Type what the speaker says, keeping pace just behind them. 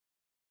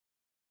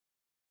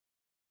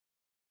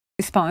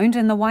postponed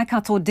and the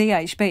Waikato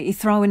DHB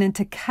thrown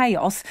into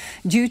chaos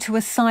due to a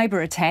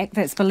cyber attack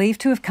that's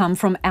believed to have come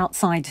from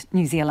outside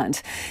New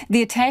Zealand.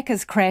 The attack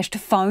has crashed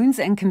phones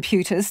and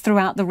computers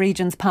throughout the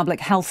region's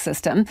public health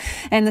system,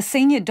 and the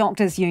Senior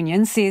Doctors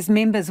Union says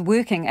members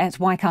working at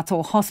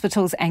Waikato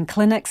hospitals and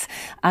clinics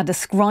are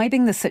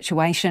describing the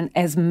situation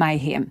as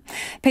mayhem.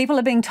 People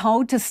are being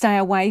told to stay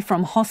away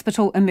from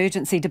hospital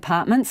emergency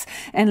departments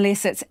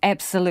unless it's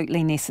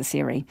absolutely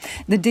necessary.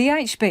 The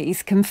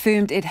DHB's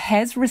confirmed it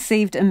has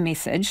received a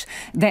message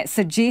that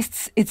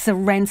suggests it's a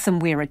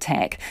ransomware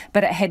attack,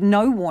 but it had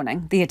no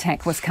warning the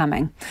attack was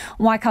coming.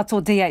 Waikato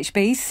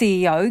DHB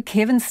CEO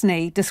Kevin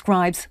Snee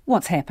describes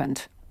what's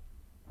happened.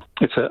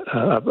 It's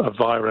a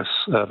virus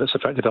that's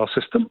affected our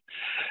system,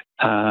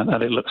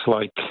 and it looks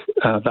like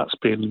that's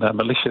been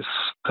malicious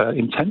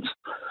intent.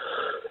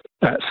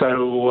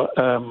 So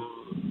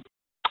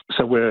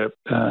we're, as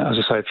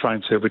I say,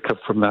 trying to recover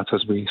from that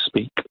as we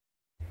speak.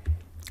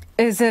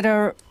 Is it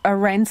a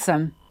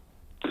ransom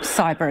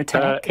cyber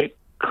attack? It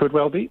could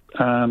well be.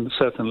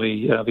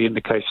 Certainly, the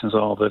indications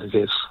are that it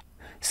is.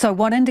 So,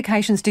 what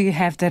indications do you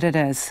have that it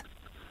is?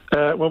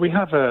 Well, we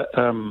have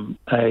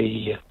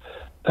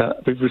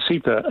we've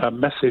received a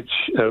message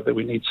that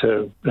we need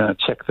to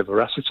check the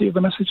veracity of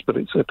the message, but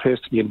it appears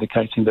to be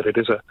indicating that it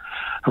is a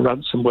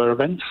ransomware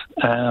event.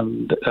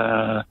 And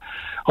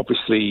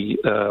obviously,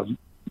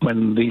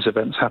 when these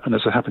events happen,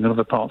 as they happen in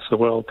other parts of the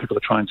world, people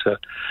are trying to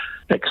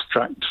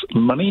extract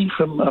money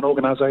from an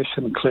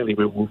organisation. Clearly,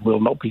 we will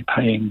not be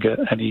paying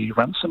any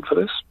ransom for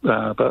this,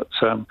 but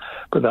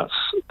that's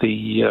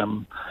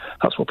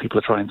that's what people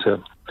are trying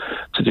to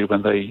do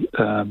when they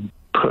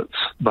put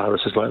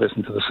viruses like this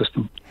into the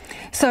system.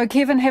 So,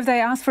 Kevin, have they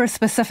asked for a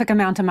specific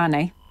amount of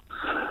money?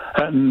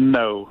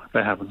 No,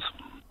 they haven't.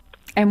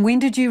 And when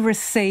did you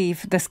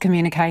receive this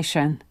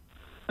communication?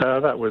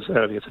 That was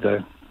earlier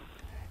today.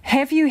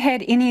 Have you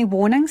had any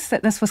warnings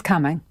that this was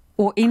coming,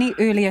 or any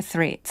earlier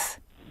threats?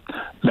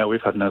 No,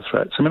 we've had no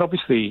threats. I mean,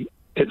 obviously,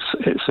 it's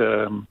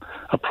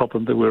a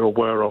problem that we're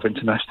aware of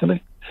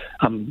internationally,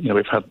 and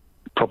we've had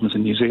problems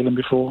in New Zealand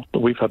before,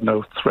 but we've had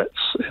no threats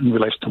in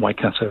relation to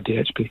Waikato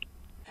DHB.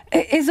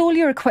 Is all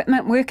your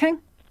equipment working?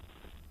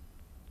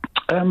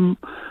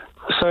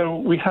 So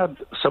we had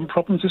some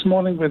problems this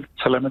morning with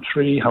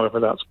telemetry. However,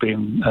 that's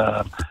been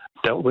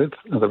dealt with.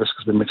 The risk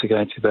has been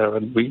mitigated there,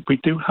 and we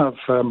do have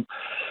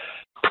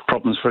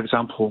problems, for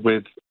example,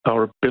 with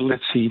our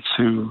ability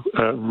to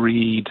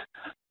read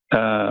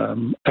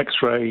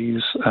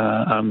X-rays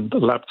and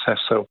lab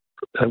tests. So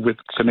with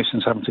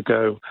clinicians having to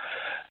go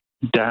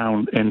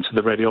down into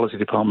the radiology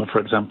department, for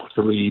example,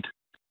 to read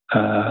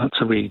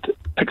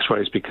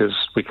X-rays because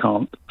we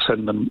can't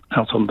send them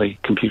out on the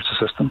computer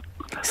system.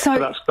 So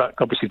that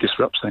obviously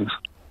disrupts things.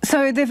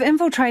 So they've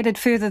infiltrated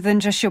further than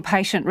just your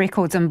patient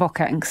records and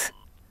bookings?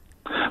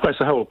 Well, it's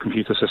the whole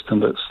computer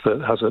system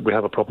we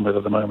have a problem with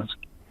at the moment.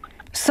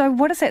 So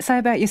what does that say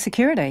about your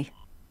security?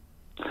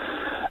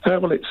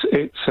 Well, it's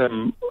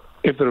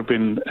if there have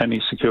been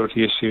any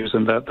security issues,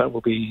 and that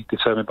will be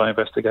determined by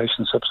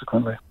investigation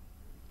subsequently.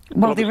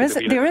 Well, there is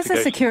a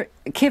security.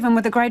 Kevin,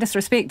 with the greatest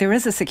respect, there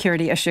is a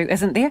security issue,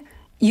 isn't there?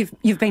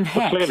 You've been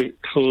hacked. Well,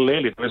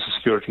 clearly there is a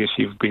security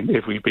issue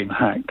if we've been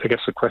hacked. I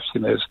guess the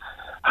question is,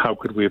 how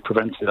could we have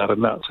prevented that?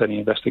 And that's any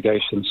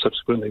investigation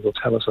subsequently will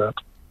tell us that.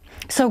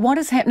 So what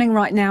is happening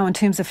right now in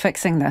terms of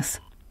fixing this?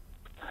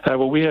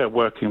 Well, we are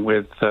working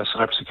with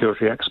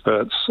cybersecurity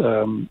experts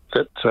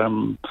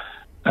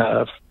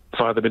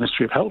via the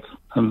Ministry of Health,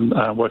 and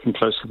working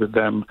closely with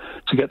them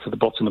to get to the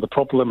bottom of the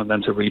problem and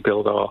then to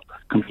rebuild our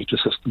computer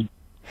system.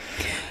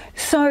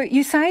 So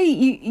you say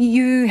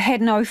you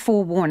had no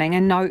forewarning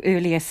and no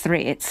earlier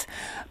threats,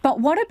 but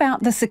what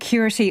about the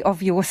security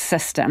of your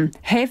system?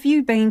 Have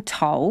you been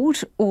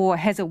told, or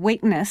has a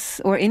weakness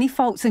or any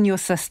faults in your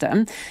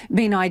system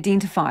been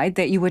identified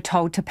that you were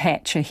told to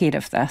patch ahead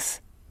of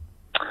this?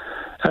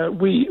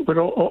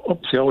 We're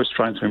obviously always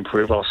trying to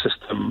improve our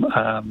system,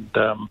 and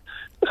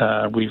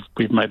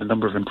we've made a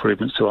number of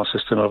improvements to our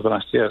system over the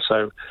last year.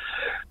 So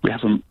we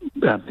haven't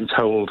been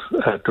told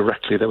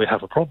directly that we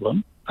have a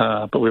problem,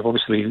 but we've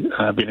obviously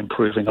been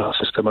improving our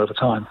system over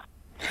time.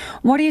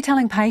 What are you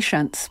telling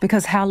patients?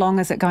 Because how long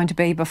is it going to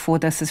be before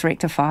this is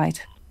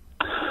rectified?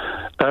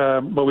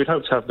 Well, we'd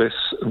hope to have this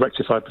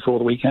rectified before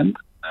the weekend,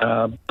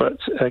 but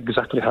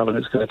exactly how long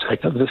it's going to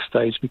take at this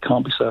stage, we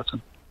can't be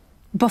certain.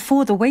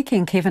 Before the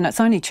weekend, Kevin, it's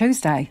only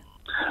Tuesday.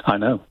 I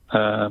know,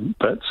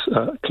 but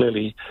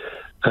clearly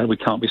we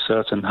can't be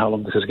certain how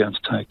long this is going to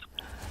take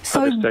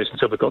at this stage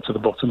until we got to the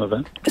bottom of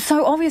it.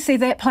 So obviously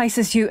that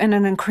places you in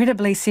an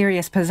incredibly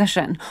serious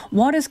position.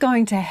 What is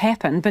going to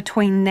happen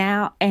between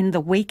now and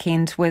the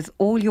weekend with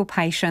all your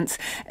patients,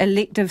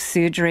 elective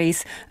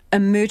surgeries,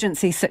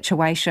 emergency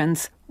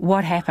situations?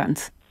 What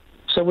happens?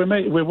 So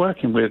we're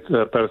working with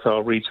both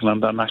our regional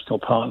and our national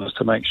partners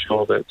to make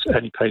sure that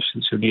any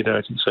patients who need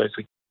urgent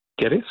surgery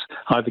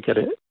either get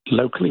it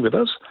locally with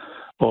us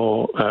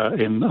or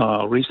in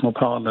our regional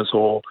partners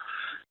or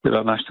with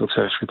our national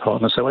tertiary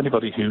partners. So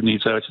anybody who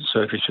needs urgent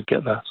surgery should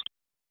get that.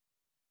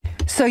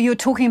 So you're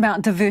talking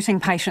about diverting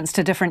patients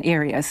to different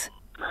areas?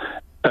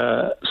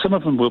 Some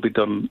of them will be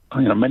done,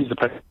 many of the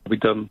patients will be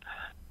done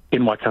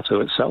in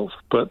Waikato itself,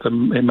 but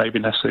it may be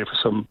necessary for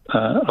some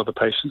other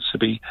patients to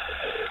be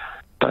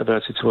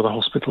diverted to other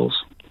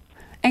hospitals.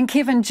 And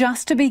Kevin,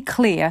 just to be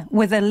clear,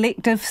 with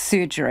elective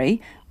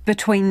surgery,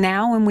 between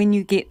now and when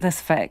you get this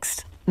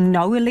fixed,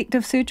 no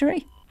elective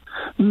surgery?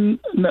 No,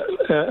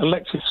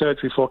 elective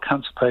surgery for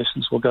cancer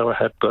patients will go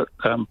ahead, but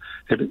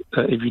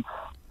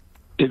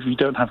if you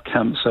don't have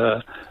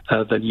cancer,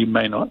 then you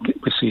may not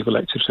receive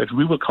elective surgery.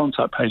 We will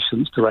contact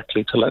patients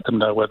directly to let them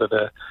know whether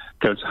they're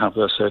going to have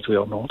their surgery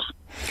or not.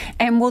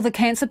 And will the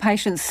cancer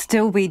patients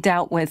still be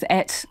dealt with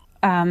at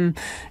in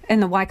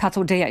the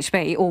Waikato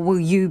DHB, or will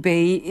you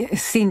be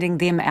sending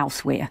them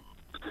elsewhere?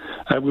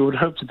 We would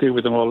hope to deal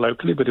with them all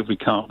locally, but if we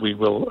can't, we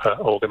will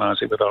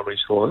organise it with our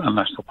regional and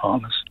national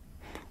partners.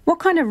 What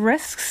kind of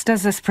risks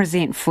does this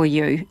present for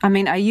you? I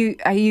mean, are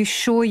you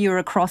sure you're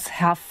across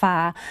how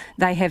far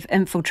they have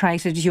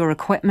infiltrated your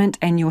equipment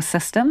and your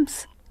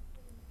systems?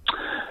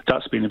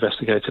 That's being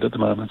investigated at the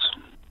moment.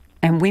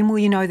 And when will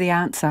you know the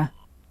answer?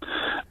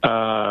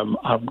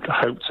 I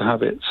hope to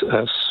have it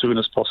as soon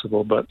as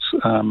possible, but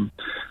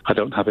I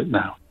don't have it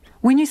now.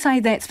 When you say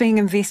that's being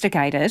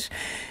investigated,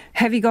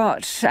 have you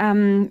got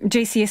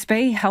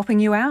GCSB helping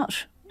you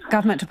out?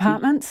 Government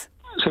departments?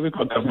 So we've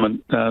got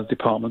government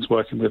departments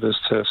working with us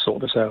to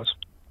sort this out.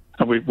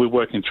 And we're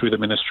working through the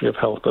Ministry of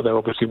Health, but they're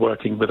obviously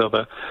working with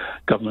other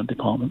government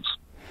departments.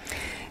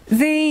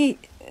 The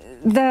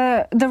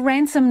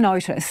ransom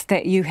notice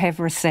that you have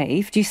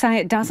received, you say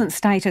it doesn't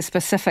state a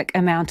specific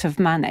amount of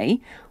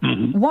money.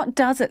 Mm-hmm. What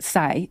does it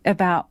say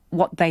about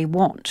what they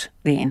want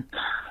then?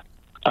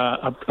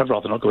 I'd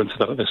rather not go into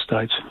that at this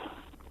stage.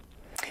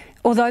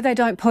 Although they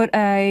don't put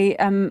a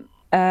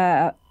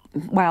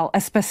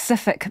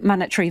specific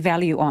monetary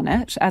value on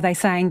it, are they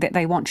saying that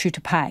they want you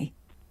to pay?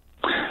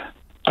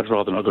 I'd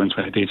rather not go into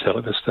any detail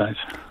at this stage.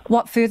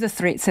 What further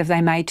threats have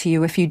they made to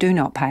you if you do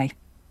not pay?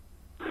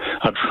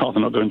 I'd rather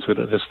not go into it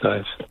at this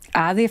stage.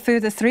 Are there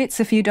further threats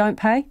if you don't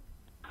pay?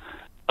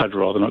 I'd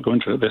rather not go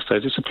into it at this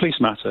stage. It's a police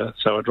matter,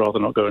 so I'd rather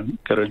not go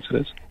into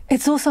this.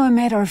 It's also a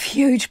matter of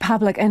huge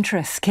public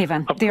interest,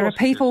 Kevin. There are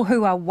people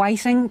who are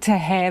waiting to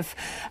have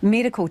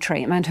medical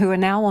treatment who are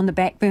now on the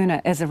back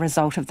burner as a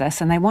result of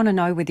this, and they want to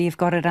know whether you've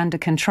got it under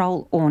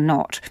control or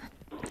not.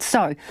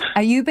 So,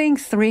 are you being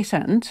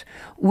threatened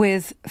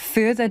with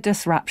further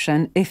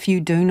disruption if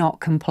you do not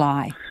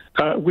comply?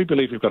 We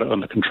believe we've got it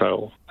under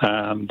control,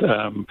 and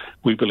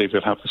we believe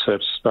we'll have the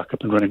services back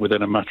up and running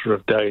within a matter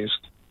of days.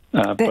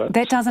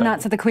 That doesn't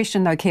answer the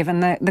question, though, Kevin.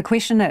 The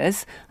question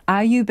is,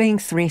 are you being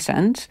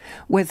threatened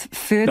with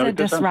further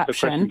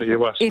disruption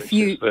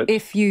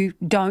if you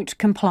don't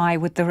comply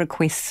with the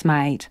requests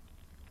made?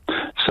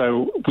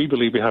 So we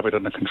believe we have it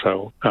under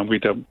control, and we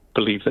don't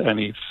believe that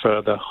any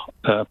further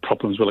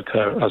problems will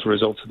occur as a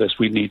result of this.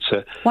 We need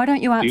to... Why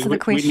don't you answer the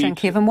question,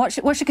 Kevin? What's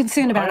your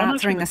concern about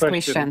answering this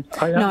question?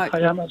 I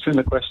am answering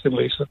the question,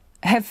 Lisa.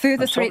 Have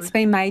further threats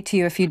been made to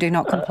you if you do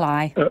not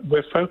comply?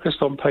 We're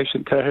focused on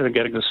patient care here and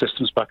getting the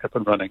systems back up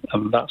and running,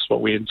 and that's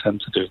what we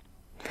intend to do.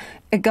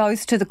 It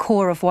goes to the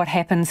core of what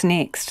happens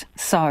next.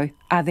 So,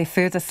 are there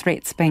further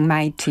threats being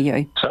made to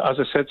you? So, as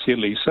I said to you,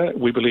 Lisa,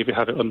 we believe we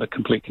have it under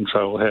complete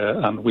control here,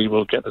 and we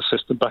will get the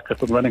system back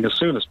up and running as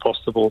soon as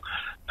possible,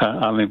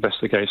 and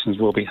investigations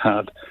will be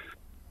had.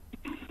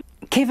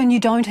 Kevin, you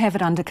don't have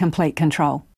it under complete control.